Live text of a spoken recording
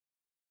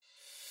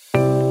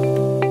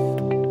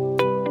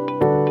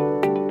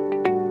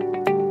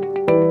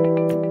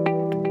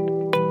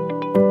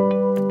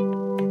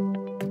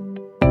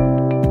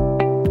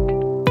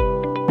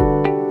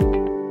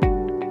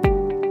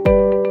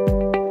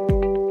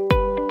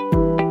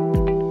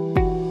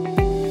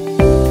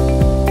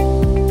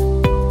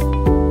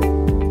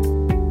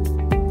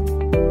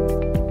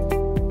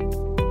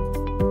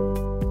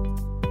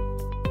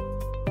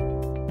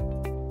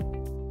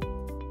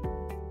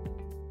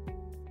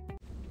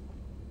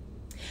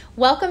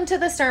Welcome to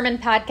the sermon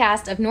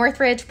podcast of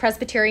Northridge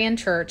Presbyterian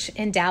Church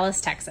in Dallas,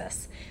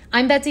 Texas.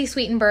 I'm Betsy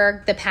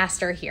Sweetenberg, the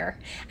pastor here,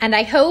 and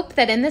I hope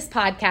that in this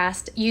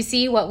podcast you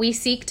see what we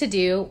seek to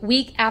do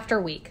week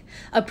after week,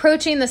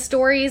 approaching the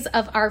stories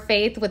of our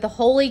faith with a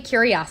holy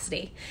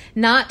curiosity,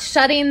 not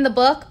shutting the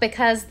book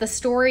because the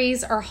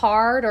stories are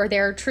hard or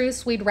there are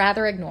truths we'd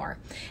rather ignore.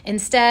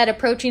 Instead,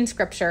 approaching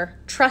Scripture,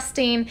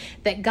 trusting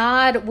that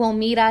God will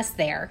meet us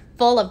there,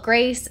 full of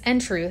grace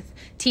and truth,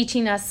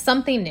 teaching us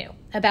something new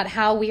about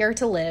how we are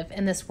to live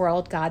in this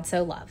world God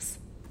so loves.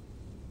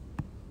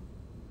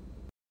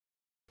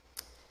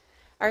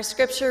 Our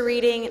scripture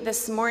reading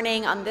this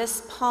morning on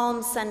this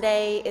Palm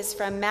Sunday is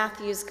from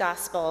Matthew's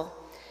Gospel,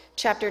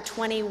 chapter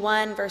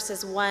 21,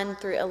 verses 1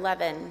 through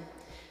 11.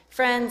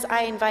 Friends,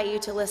 I invite you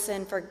to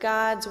listen for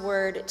God's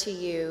word to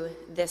you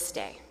this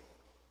day.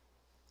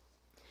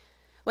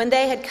 When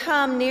they had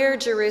come near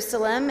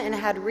Jerusalem and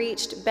had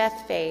reached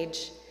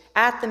Bethphage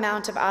at the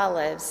Mount of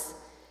Olives,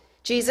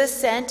 Jesus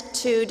sent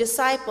 2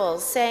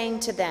 disciples, saying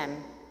to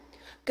them,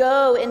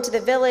 "Go into the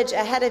village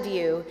ahead of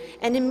you,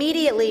 and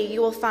immediately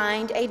you will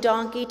find a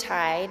donkey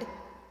tied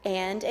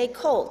and a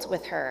colt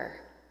with her.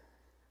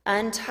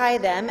 Untie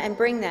them and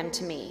bring them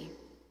to me.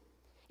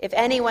 If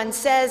anyone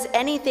says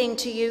anything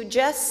to you,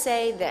 just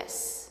say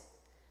this: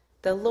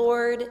 'The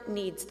Lord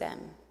needs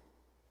them,'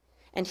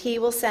 and he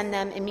will send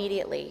them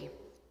immediately."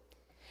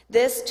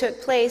 This took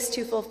place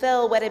to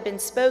fulfill what had been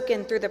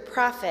spoken through the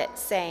prophet,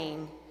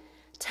 saying,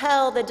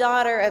 "Tell the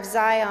daughter of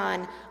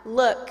Zion,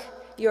 look,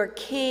 your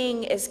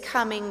king is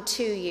coming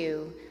to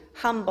you,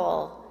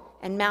 humble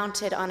and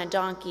mounted on a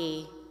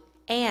donkey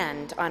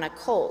and on a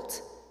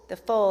colt, the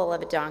foal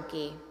of a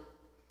donkey."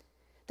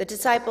 The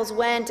disciples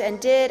went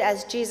and did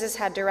as Jesus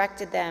had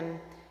directed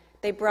them.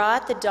 They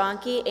brought the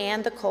donkey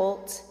and the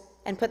colt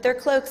and put their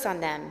cloaks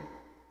on them,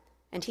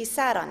 and he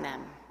sat on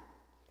them.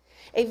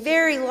 A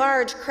very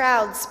large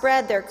crowd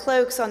spread their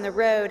cloaks on the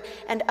road,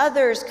 and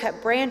others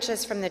cut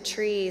branches from the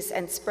trees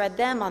and spread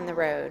them on the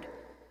road.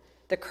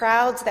 The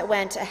crowds that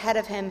went ahead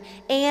of him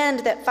and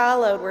that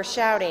followed were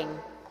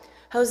shouting,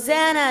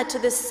 "Hosanna to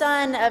the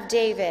Son of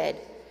David!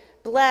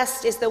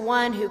 Blessed is the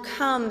one who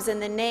comes in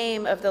the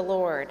name of the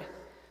Lord!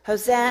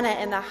 Hosanna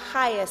in the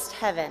highest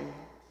heaven!"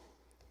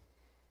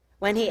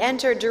 When he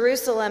entered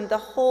Jerusalem, the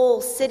whole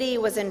city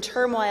was in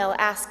turmoil,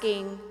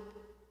 asking,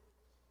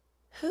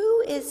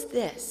 "Who is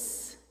this?"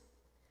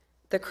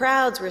 The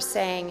crowds were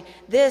saying,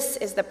 "This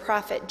is the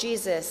prophet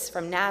Jesus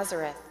from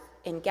Nazareth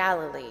in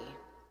Galilee."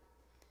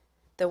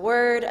 The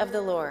word of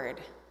the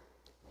Lord.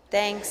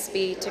 Thanks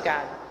be to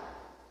God.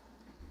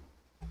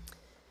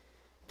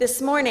 This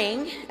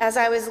morning, as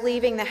I was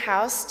leaving the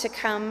house to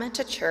come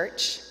to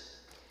church,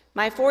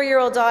 my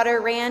 4-year-old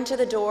daughter ran to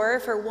the door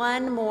for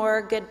one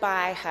more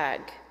goodbye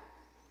hug.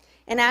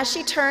 And as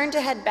she turned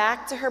to head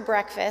back to her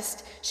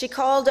breakfast, she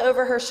called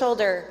over her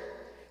shoulder,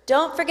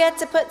 "Don't forget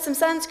to put some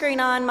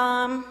sunscreen on,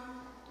 Mom."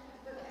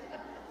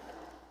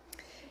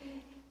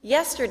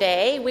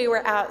 Yesterday, we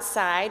were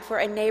outside for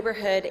a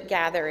neighborhood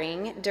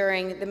gathering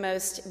during the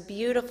most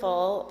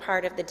beautiful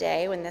part of the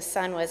day when the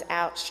sun was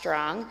out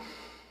strong,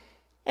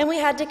 and we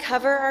had to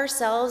cover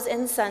ourselves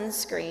in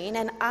sunscreen,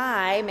 and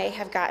I may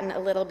have gotten a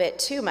little bit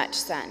too much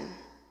sun.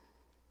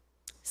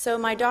 So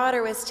my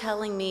daughter was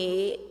telling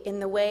me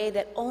in the way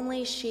that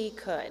only she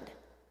could,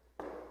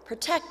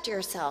 "Protect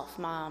yourself,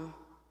 Mom.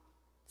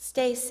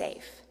 Stay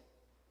safe."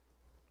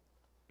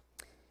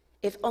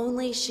 If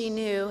only she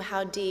knew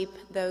how deep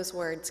those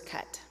words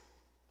cut.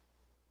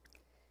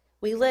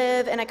 We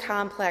live in a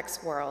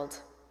complex world.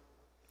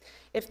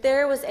 If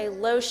there was a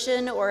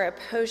lotion or a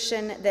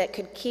potion that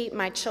could keep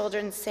my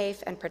children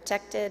safe and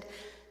protected,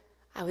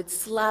 I would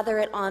slather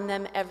it on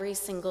them every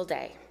single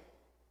day.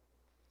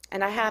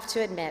 And I have to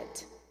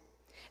admit,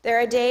 there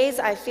are days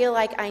I feel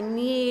like I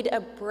need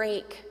a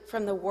break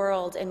from the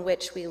world in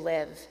which we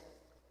live.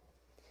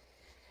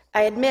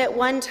 I admit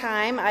one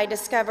time I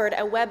discovered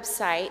a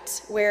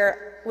website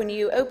where when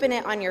you open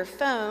it on your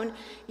phone,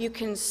 you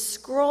can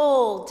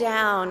scroll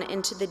down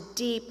into the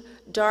deep,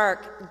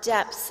 dark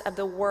depths of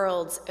the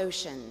world's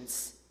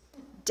oceans.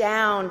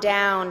 Down,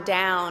 down,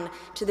 down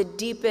to the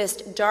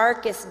deepest,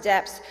 darkest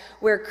depths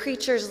where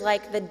creatures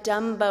like the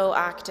Dumbo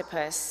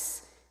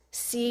octopus,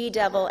 sea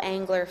devil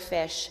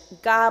anglerfish,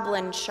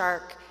 goblin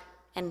shark,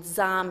 and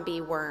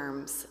zombie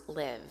worms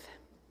live.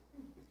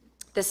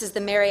 This is the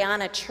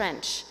Mariana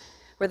Trench,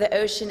 where the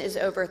ocean is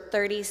over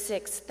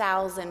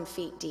 36,000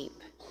 feet deep.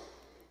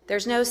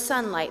 There's no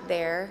sunlight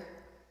there,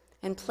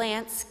 and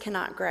plants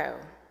cannot grow.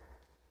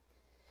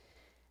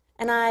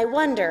 And I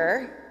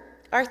wonder,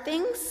 are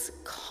things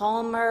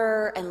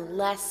calmer and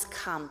less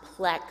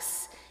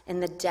complex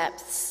in the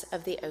depths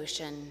of the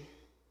ocean?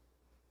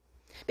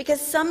 Because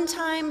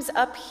sometimes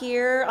up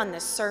here on the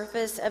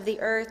surface of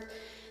the earth,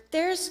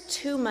 there's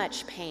too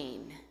much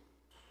pain,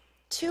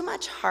 too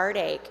much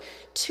heartache,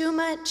 too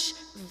much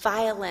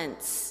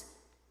violence,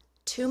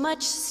 too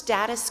much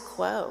status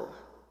quo.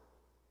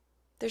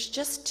 There's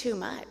just too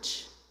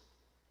much.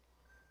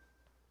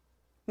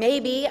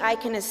 Maybe I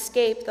can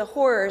escape the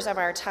horrors of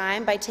our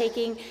time by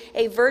taking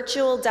a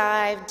virtual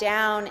dive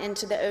down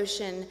into the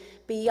ocean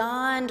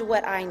beyond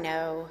what I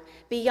know,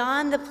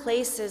 beyond the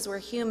places where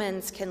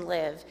humans can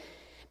live,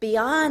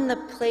 beyond the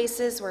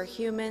places where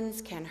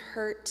humans can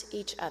hurt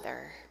each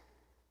other.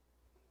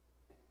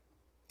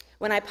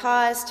 When I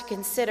pause to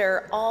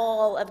consider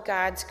all of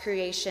God's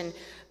creation,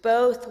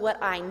 both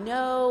what I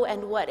know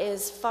and what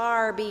is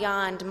far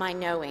beyond my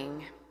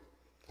knowing,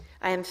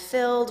 I am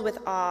filled with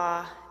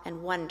awe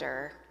and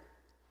wonder.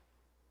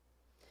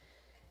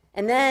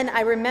 And then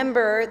I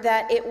remember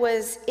that it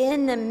was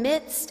in the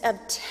midst of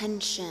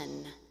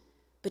tension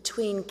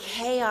between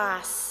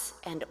chaos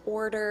and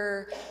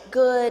order,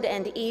 good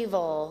and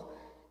evil,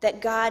 that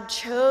God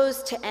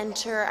chose to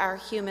enter our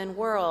human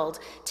world,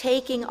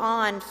 taking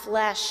on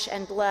flesh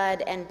and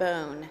blood and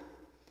bone.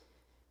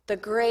 The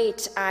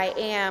great I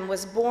Am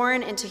was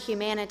born into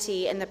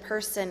humanity in the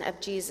person of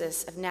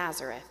Jesus of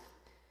Nazareth.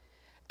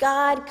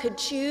 God could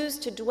choose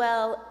to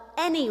dwell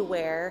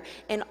anywhere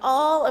in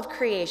all of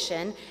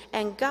creation,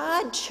 and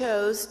God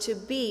chose to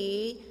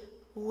be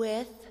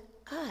with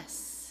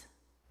us.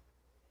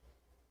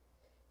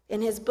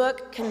 In his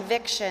book,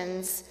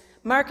 Convictions,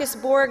 Marcus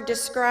Borg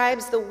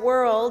describes the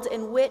world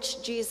in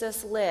which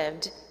Jesus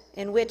lived,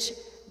 in which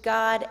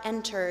God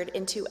entered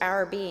into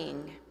our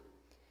being,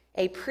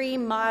 a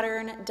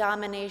pre-modern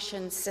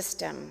domination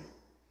system.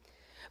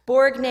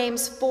 Borg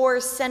names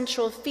 4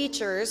 central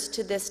features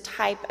to this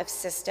type of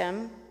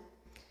system.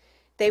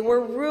 They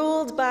were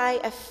ruled by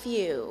a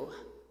few,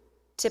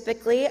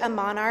 typically a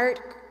monarch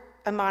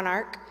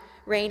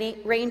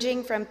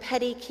ranging from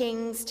petty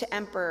kings to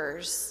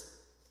emperors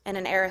and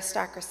an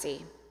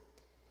aristocracy.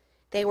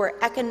 They were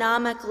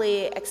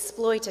economically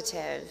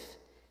exploitative,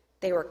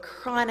 they were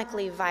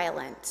chronically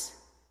violent,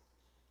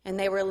 and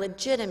they were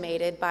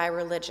legitimated by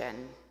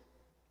religion.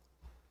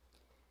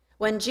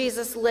 When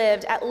Jesus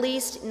lived, at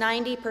least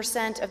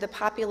 90% of the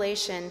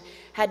population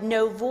had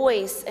no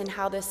voice in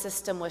how the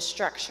system was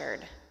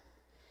structured.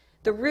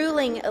 The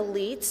ruling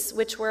elites,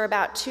 which were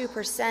about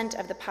 2%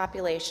 of the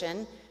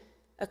population,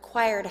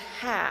 acquired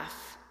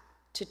half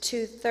to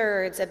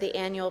 2/3 of the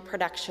annual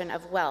production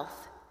of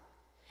wealth.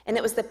 And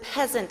it was the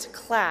peasant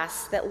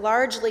class that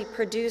largely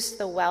produced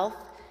the wealth,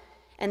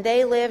 and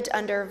they lived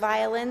under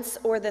violence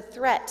or the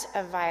threat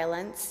of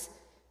violence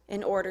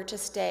in order to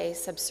stay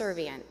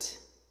subservient.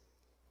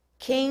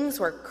 Kings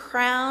were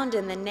crowned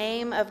in the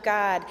name of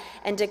God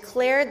and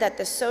declared that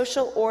the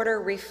social order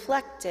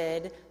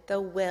reflected the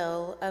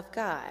will of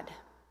God.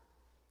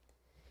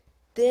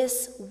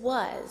 This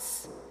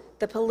was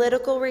the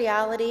political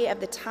reality of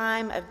the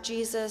time of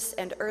Jesus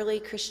and early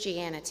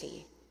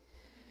Christianity.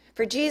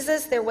 For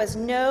Jesus, there was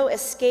no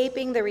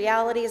escaping the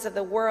realities of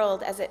the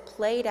world as it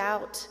played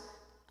out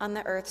on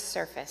the earth's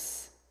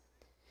surface.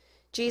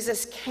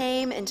 Jesus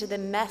came into the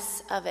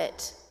mess of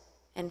it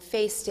and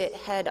faced it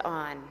head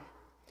on.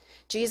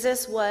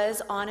 Jesus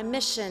was on a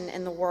mission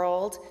in the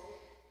world,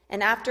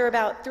 and after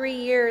about 3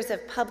 years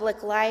of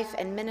public life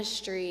and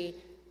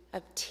ministry,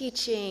 of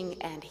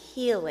teaching and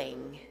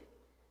healing,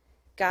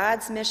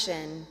 God's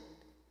mission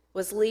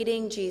was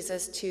leading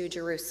Jesus to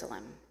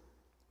Jerusalem.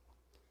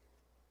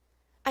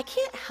 I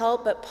can't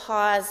help but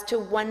pause to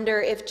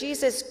wonder if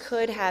Jesus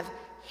could have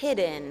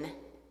hidden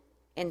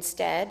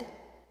instead,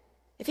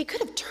 if he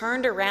could have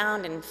turned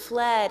around and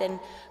fled and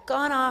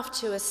gone off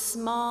to a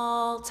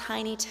small,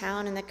 tiny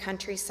town in the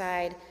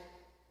countryside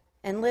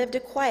and lived a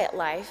quiet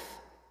life.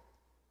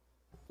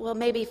 Well,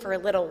 maybe for a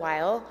little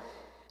while.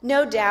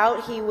 No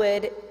doubt he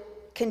would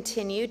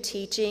continue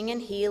teaching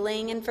and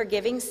healing and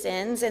forgiving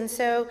sins, and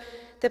so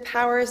the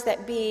powers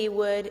that be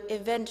would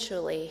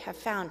eventually have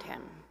found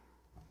him.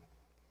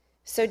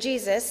 So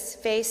Jesus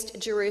faced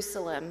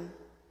Jerusalem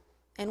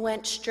and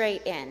went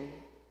straight in.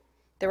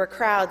 There were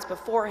crowds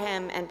before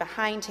him and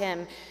behind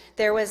him.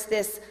 There was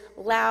this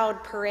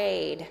loud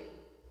parade.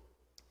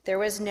 There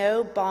was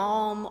no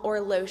balm or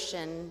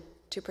lotion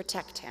to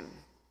protect him.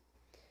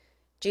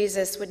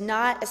 Jesus would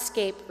not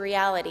escape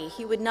reality.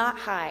 He would not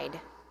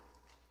hide.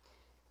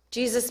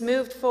 Jesus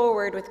moved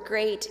forward with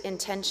great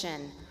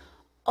intention,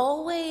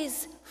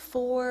 always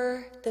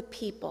for the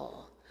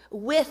people,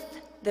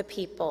 with the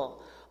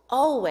people,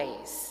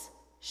 always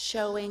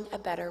showing a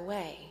better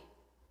way.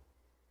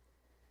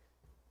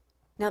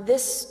 Now,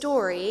 this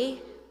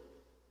story,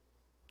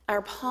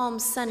 our Palm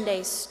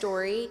Sunday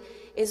story,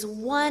 is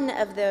one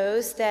of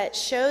those that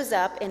shows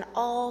up in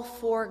all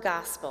 4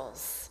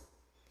 Gospels.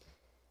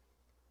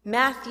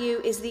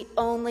 Matthew is the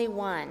only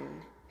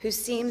one who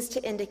seems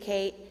to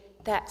indicate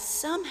that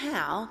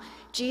somehow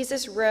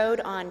Jesus rode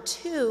on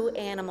 2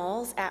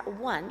 animals at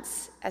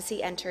once as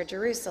he entered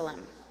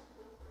Jerusalem.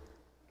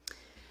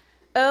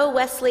 O.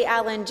 Wesley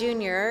Allen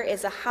Jr.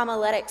 is a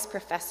homiletics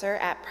professor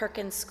at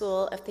Perkins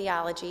School of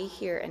Theology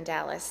here in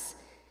Dallas,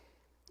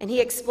 and he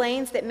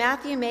explains that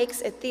Matthew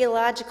makes a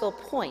theological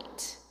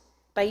point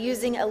by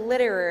using a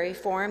literary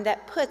form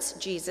that puts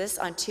Jesus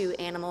on 2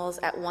 animals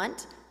at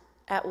once,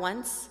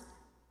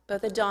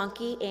 both a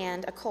donkey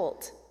and a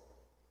colt.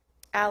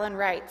 Allen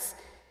writes,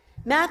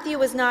 Matthew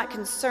was not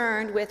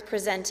concerned with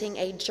presenting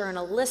a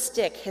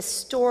journalistic,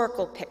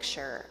 historical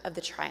picture of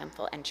the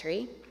triumphal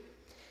entry.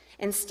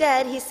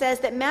 Instead, he says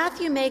that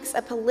Matthew makes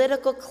a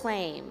political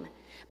claim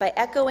by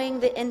echoing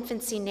the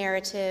infancy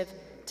narrative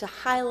to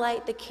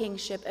highlight the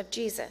kingship of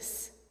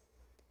Jesus.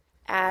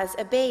 As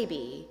a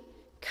baby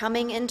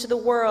coming into the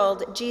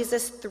world,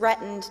 Jesus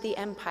threatened the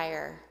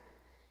empire,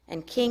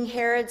 and King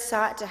Herod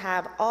sought to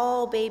have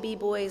all baby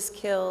boys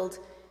killed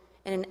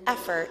in an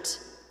effort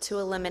to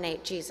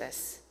eliminate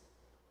Jesus.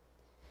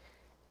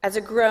 As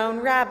a grown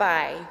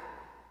rabbi,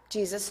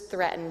 Jesus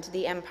threatened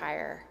the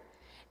empire,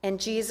 and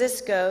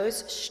Jesus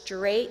goes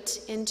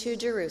straight into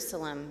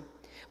Jerusalem,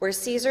 where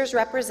Caesar's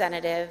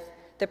representative,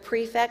 the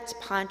prefect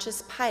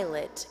Pontius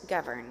Pilate,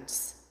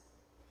 governs.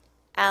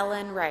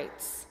 Allen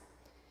writes,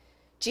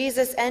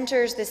 Jesus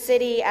enters the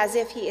city as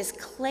if he is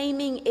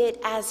claiming it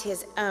as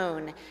his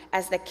own,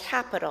 as the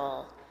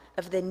capital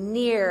of the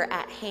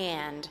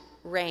near-at-hand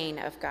reign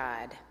of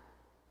God.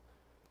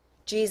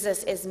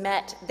 Jesus is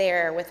met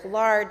there with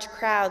large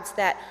crowds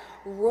that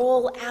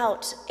roll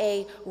out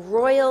a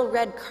royal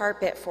red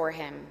carpet for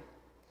him.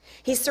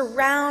 He's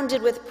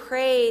surrounded with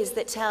praise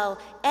that tell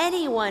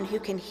anyone who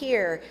can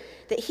hear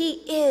that he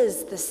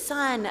is the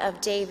Son of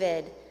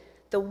David,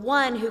 the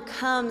one who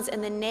comes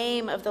in the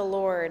name of the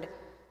Lord.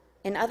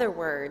 In other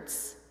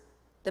words,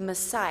 the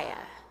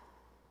Messiah,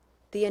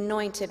 the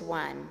anointed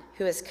one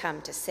who has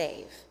come to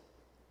save.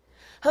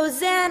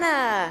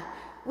 Hosanna!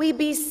 We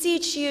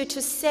beseech you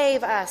to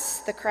save us,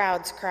 the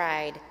crowds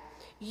cried.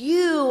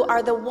 You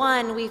are the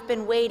one we've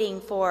been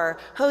waiting for.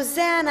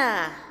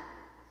 Hosanna!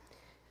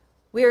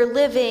 We're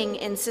living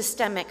in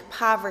systemic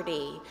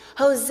poverty.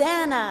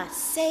 Hosanna,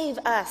 save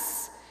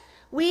us.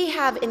 We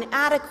have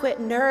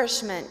inadequate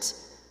nourishment.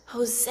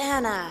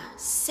 Hosanna,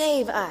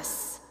 save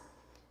us.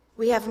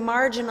 We have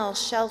marginal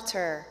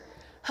shelter.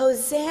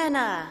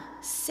 Hosanna,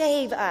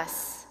 save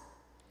us.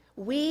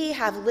 We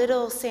have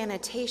little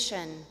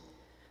sanitation.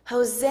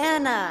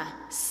 Hosanna,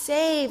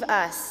 save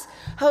us.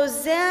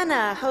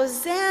 Hosanna,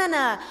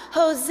 Hosanna,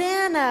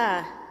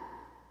 Hosanna.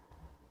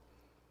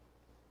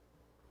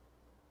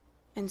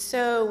 And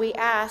so we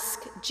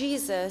ask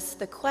Jesus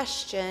the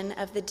question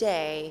of the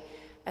day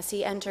as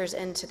he enters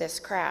into this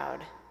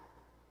crowd.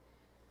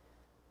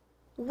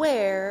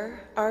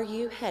 Where are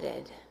you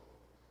headed?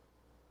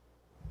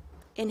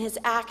 In his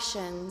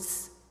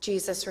actions,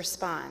 Jesus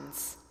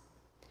responds,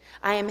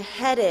 I am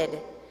headed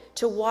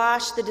to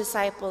wash the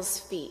disciples'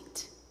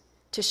 feet,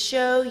 to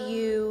show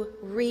you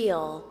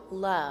real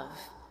love.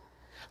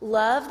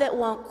 Love that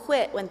won't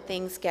quit when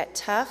things get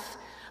tough.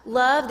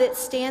 Love that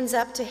stands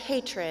up to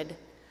hatred.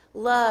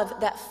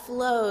 Love that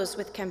flows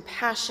with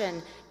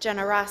compassion,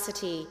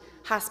 generosity,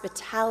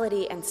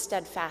 hospitality, and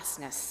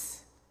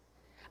steadfastness.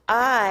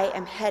 I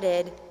am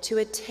headed to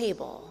a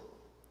table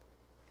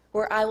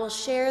where I will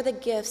share the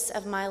gifts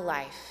of my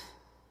life.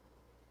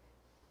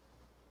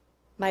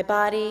 My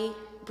body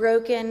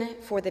broken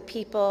for the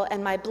people,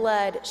 and my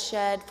blood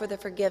shed for the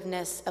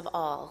forgiveness of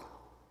all.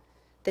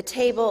 The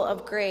table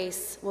of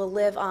grace will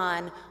live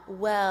on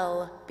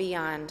well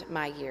beyond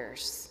my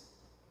years.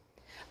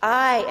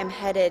 I am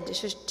headed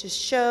to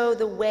show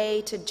the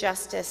way to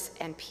justice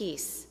and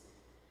peace,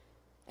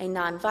 a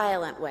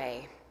nonviolent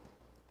way.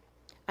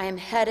 I am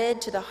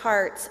headed to the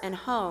hearts and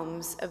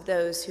homes of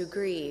those who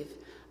grieve.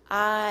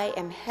 I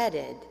am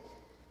headed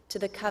to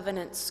the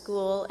Covenant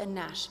School in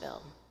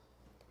Nashville.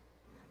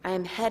 I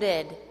am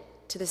headed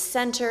to the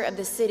center of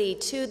the city,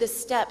 to the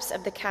steps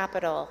of the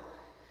Capitol.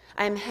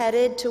 I am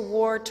headed to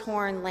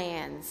war-torn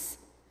lands.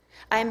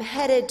 I am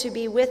headed to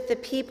be with the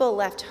people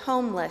left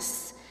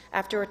homeless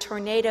after a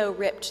tornado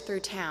ripped through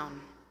town.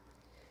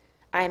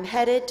 I am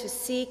headed to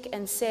seek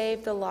and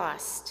save the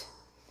lost.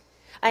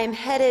 I am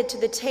headed to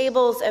the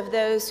tables of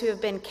those who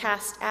have been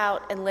cast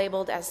out and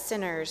labeled as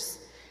sinners,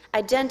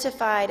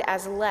 identified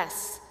as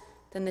less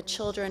than the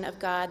children of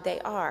God they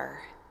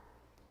are.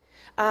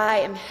 I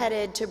am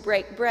headed to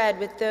break bread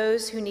with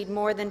those who need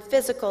more than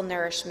physical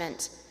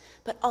nourishment,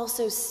 but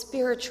also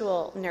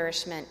spiritual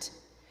nourishment,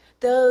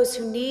 those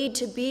who need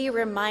to be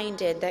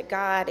reminded that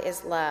God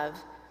is love,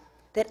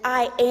 that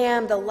I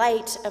am the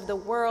light of the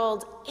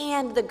world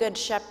and the good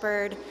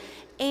shepherd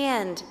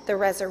and the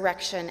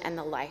resurrection and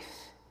the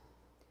life.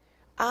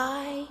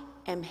 I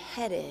am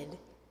headed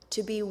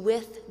to be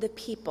with the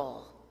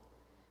people,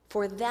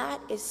 for that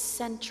is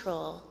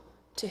central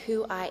to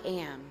who I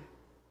am,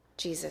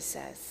 Jesus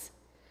says.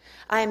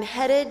 I am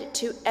headed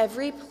to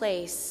every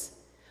place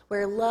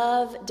where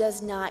love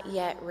does not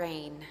yet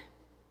reign.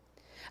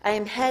 I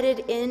am headed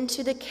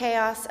into the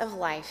chaos of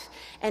life,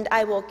 and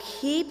I will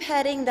keep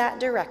heading that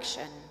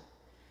direction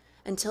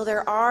until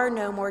there are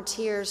no more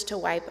tears to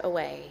wipe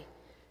away,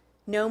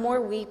 no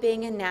more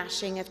weeping and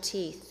gnashing of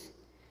teeth.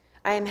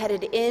 I am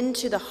headed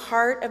into the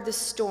heart of the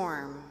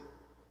storm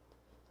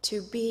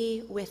to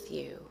be with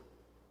you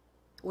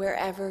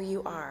wherever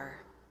you are.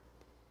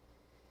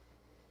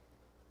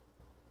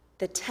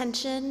 The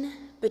tension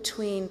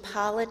between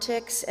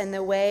politics and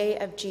the way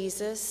of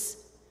Jesus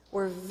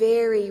were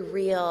very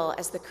real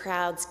as the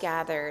crowds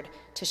gathered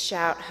to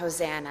shout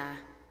Hosanna.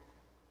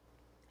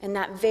 And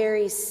that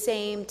very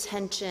same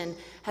tension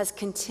has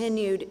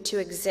continued to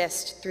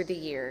exist through the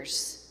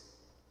years.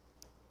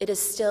 It is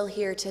still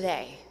here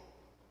today.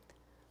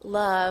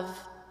 Love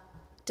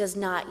does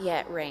not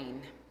yet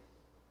reign.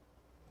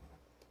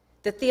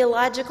 The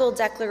Theological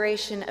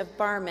Declaration of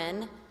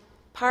Barmen,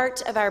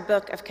 part of our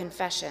Book of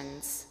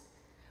Confessions,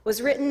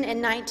 was written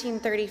in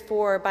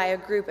 1934 by a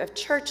group of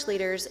church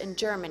leaders in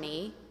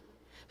Germany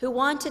who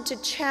wanted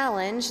to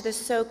challenge the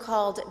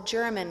so-called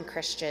German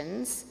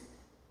Christians,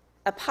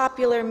 a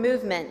popular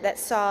movement that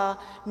saw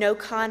no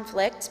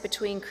conflict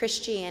between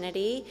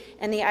Christianity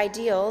and the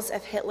ideals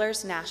of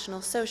Hitler's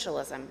National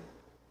Socialism.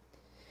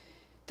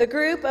 The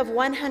group of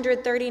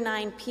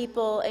 139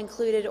 people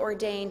included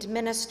ordained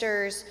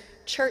ministers,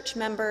 church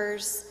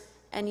members,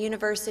 and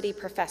university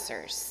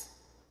professors.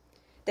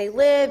 They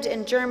lived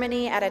in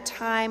Germany at a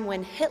time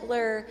when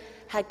Hitler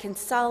had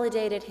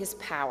consolidated his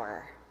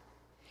power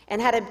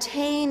and had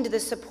obtained the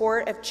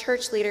support of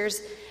church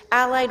leaders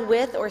allied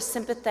with or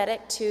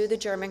sympathetic to the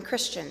German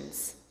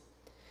Christians.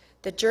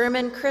 The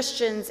German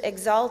Christians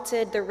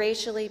exalted the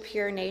racially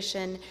pure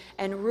nation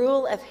and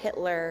rule of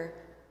Hitler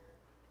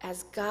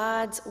as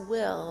God's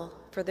will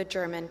for the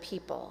German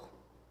people.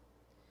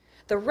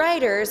 The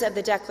writers of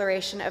the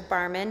Declaration of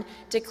Barmen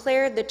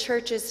declared the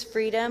church's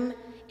freedom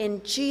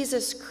in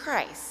Jesus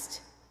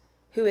Christ,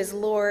 who is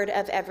Lord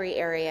of every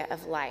area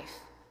of life.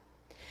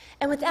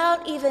 And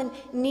without even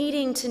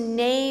needing to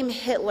name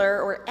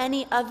Hitler or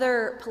any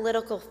other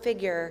political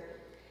figure,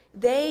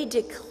 they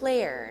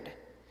declared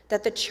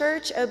that the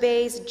church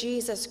obeys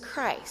Jesus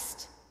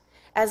Christ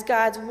as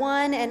God's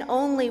one and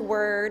only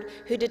word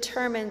who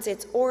determines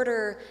its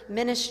order,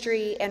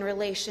 ministry, and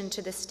relation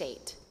to the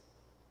state.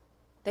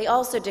 They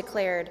also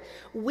declared,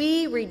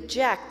 "We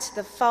reject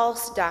the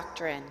false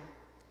doctrine,"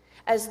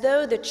 as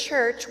though the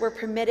church were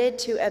permitted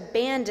to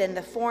abandon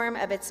the form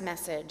of its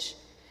message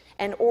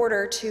and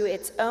order to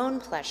its own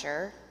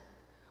pleasure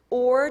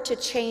or to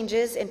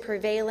changes in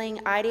prevailing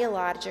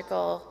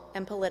ideological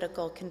and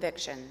political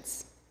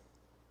convictions.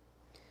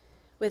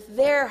 With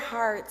their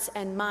hearts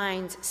and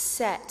minds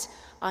set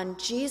on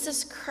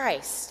Jesus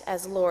Christ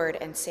as Lord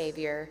and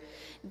Savior,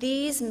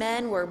 these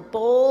men were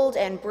bold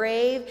and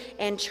brave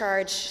and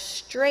charged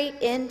straight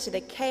into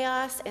the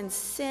chaos and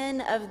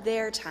sin of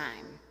their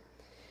time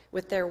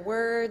with their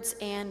words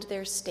and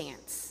their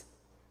stance.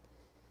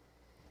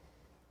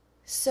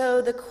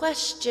 So the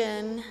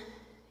question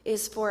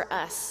is for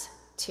us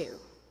too.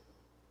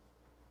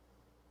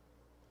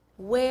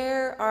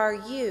 Where are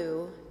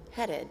you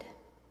headed?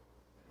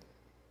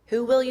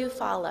 Who will you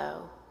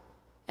follow?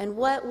 And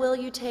what will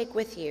you take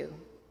with you?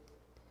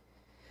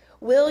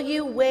 Will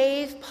you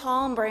wave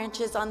palm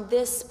branches on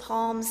this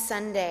Palm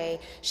Sunday,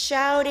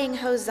 shouting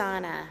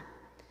Hosanna,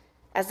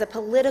 as a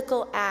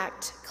political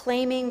act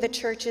claiming the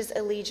church's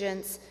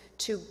allegiance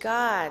to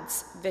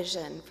God's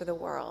vision for the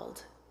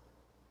world?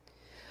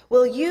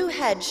 Will you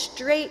head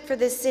straight for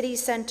the city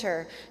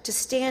center to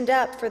stand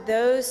up for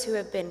those who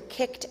have been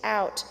kicked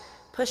out,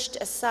 pushed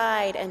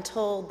aside, and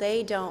told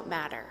they don't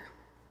matter?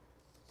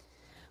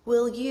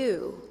 Will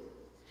you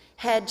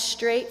head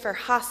straight for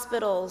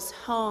hospitals,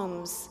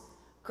 homes,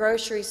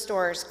 grocery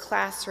stores,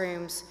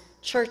 classrooms,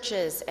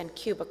 churches, and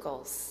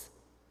cubicles?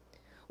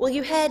 Will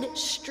you head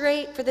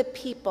straight for the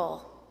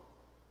people,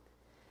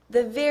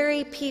 the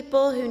very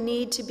people who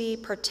need to be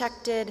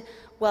protected,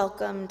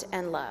 welcomed,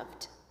 and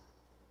loved?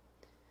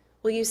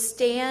 Will you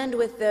stand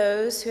with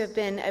those who have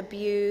been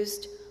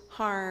abused,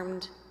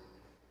 harmed,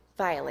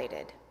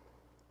 violated?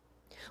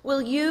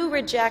 Will you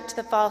reject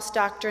the false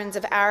doctrines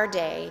of our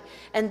day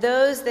and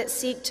those that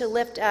seek to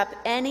lift up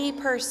any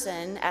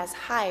person as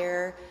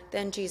higher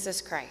than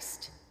Jesus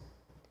Christ?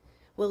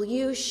 Will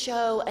you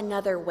show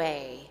another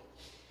way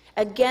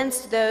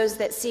against those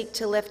that seek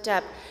to lift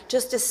up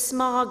just a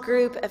small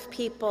group of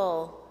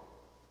people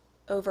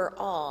over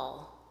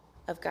all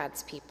of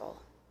God's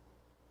people?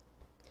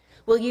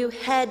 Will you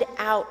head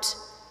out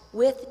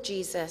with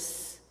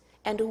Jesus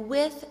and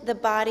with the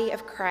body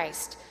of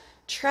Christ,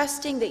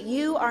 trusting that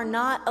you are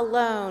not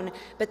alone,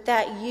 but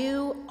that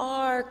you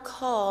are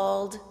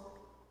called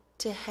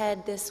to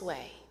head this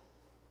way?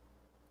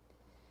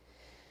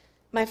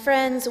 My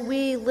friends,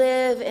 we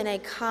live in a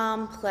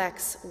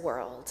complex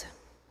world,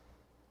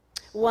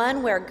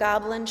 one where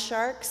goblin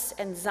sharks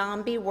and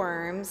zombie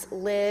worms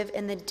live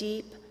in the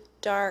deep,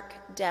 dark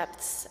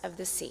depths of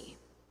the sea.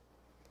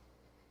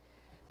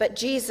 But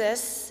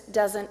Jesus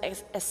doesn't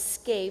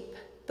escape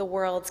the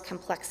world's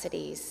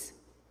complexities.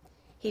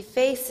 He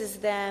faces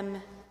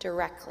them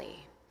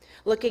directly,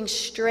 looking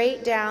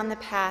straight down the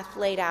path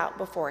laid out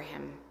before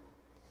him.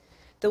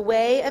 The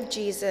way of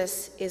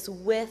Jesus is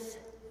with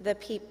the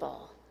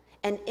people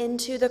and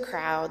into the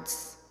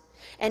crowds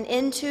and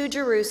into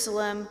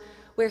Jerusalem,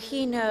 where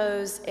he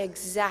knows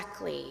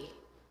exactly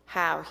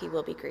how he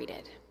will be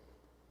greeted.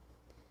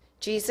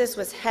 Jesus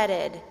was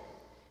headed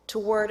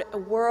toward a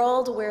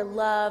world where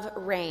love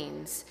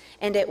reigns,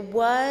 and it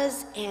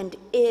was and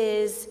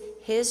is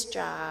his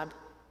job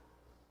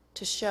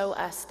to show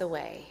us the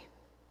way.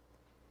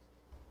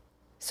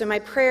 So my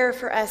prayer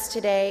for us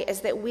today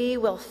is that we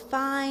will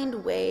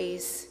find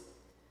ways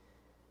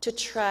to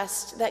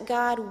trust that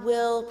God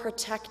will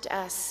protect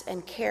us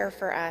and care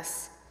for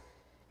us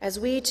as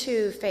we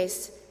too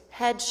face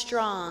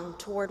headstrong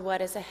toward what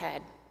is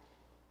ahead.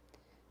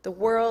 The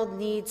world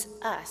needs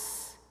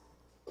us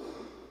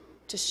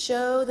to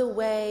show the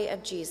way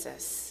of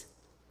Jesus,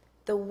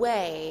 the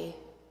way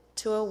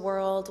to a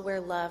world where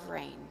love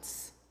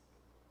reigns.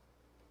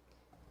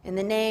 In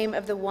the name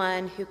of the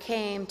one who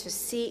came to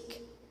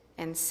seek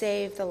and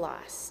save the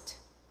lost.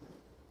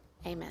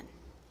 Amen.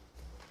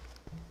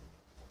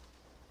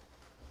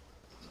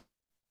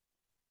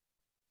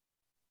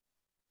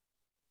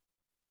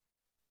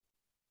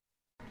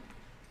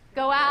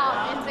 Go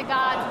out into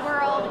God's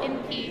world in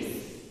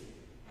peace.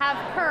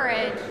 Have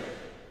courage.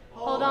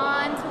 Hold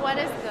on to what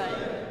is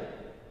good.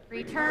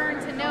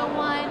 Return to no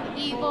one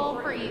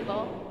evil for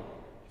evil.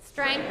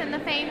 Strengthen the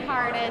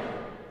faint-hearted.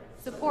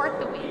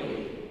 Support the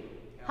weak.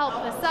 Help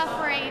the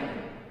suffering.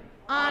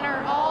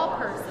 Honor all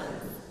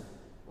persons.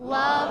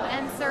 Love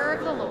and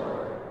serve the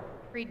Lord,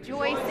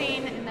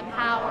 rejoicing in the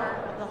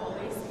power of the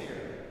Holy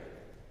Spirit.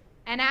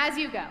 And as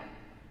you go,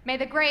 may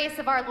the grace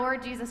of our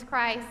Lord Jesus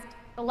Christ,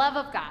 the love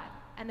of God,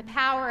 and the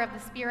power of the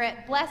Spirit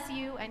bless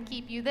you and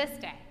keep you this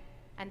day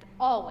and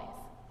always,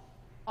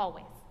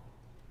 always.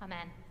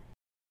 Amen.